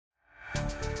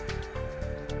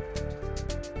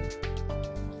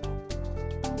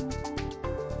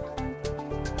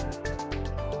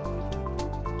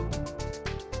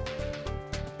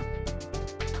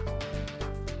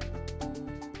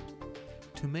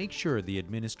To make sure the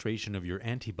administration of your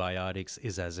antibiotics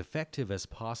is as effective as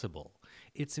possible,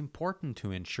 it's important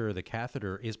to ensure the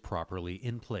catheter is properly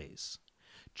in place.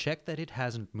 Check that it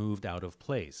hasn't moved out of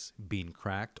place, been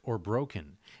cracked or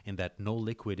broken, and that no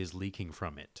liquid is leaking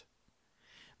from it.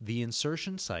 The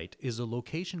insertion site is a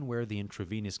location where the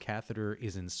intravenous catheter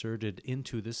is inserted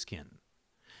into the skin.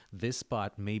 This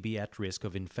spot may be at risk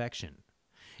of infection.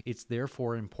 It's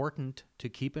therefore important to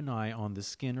keep an eye on the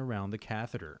skin around the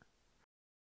catheter.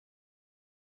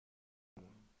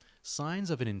 Signs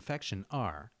of an infection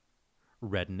are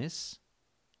redness,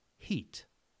 heat,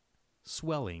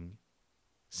 swelling,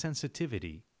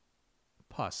 sensitivity,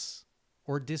 pus,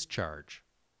 or discharge.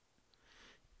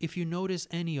 If you notice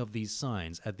any of these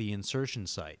signs at the insertion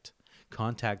site,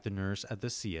 contact the nurse at the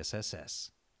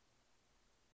CSSS.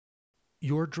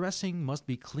 Your dressing must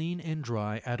be clean and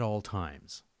dry at all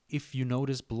times. If you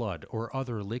notice blood or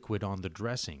other liquid on the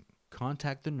dressing,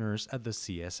 contact the nurse at the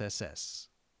CSSS.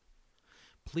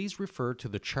 Please refer to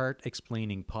the chart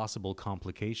explaining possible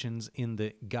complications in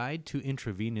the Guide to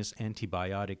Intravenous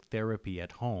Antibiotic Therapy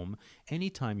at Home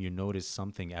anytime you notice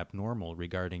something abnormal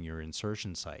regarding your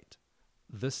insertion site.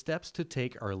 The steps to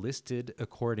take are listed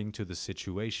according to the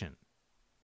situation.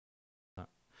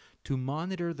 To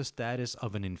monitor the status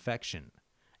of an infection,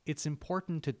 it's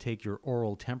important to take your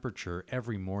oral temperature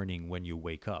every morning when you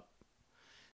wake up.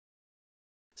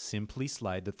 Simply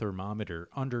slide the thermometer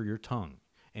under your tongue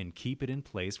and keep it in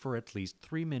place for at least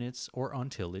 3 minutes or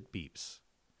until it beeps.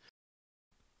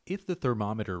 If the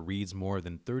thermometer reads more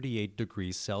than 38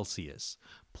 degrees Celsius,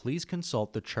 please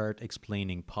consult the chart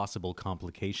explaining possible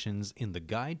complications in the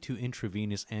Guide to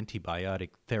Intravenous Antibiotic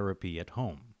Therapy at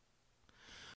Home.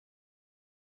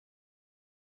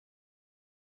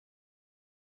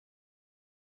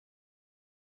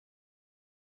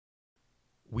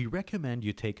 We recommend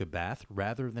you take a bath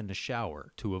rather than a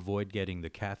shower to avoid getting the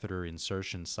catheter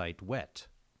insertion site wet.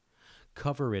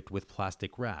 Cover it with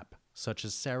plastic wrap, such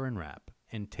as Saran wrap,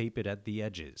 and tape it at the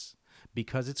edges,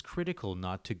 because it's critical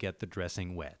not to get the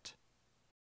dressing wet.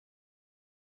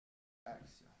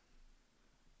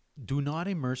 Do not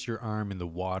immerse your arm in the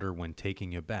water when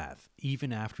taking a bath,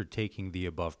 even after taking the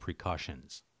above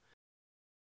precautions.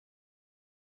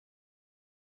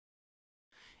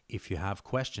 If you have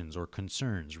questions or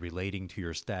concerns relating to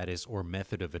your status or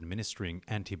method of administering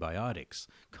antibiotics,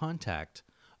 contact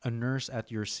a nurse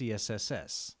at your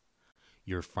CSSS,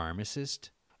 your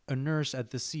pharmacist, a nurse at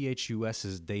the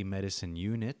CHUS's Day Medicine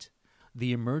Unit,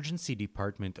 the emergency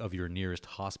department of your nearest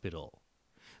hospital.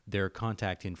 Their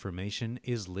contact information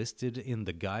is listed in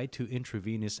the Guide to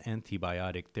Intravenous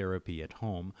Antibiotic Therapy at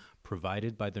Home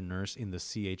provided by the nurse in the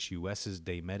CHUS's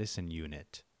Day Medicine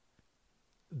Unit.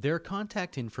 Their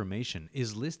contact information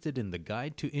is listed in the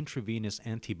Guide to Intravenous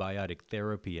Antibiotic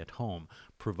Therapy at Home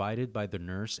provided by the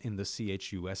nurse in the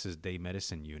CHUS's Day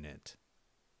Medicine Unit.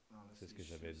 C'est ce que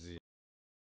j'avais dit.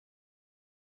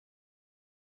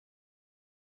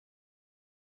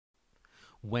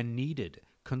 When needed,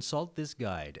 consult this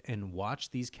guide and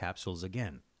watch these capsules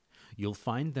again. You'll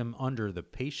find them under the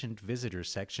Patient Visitor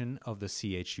section of the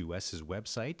CHUS's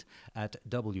website at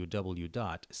www.chus.qc.ca.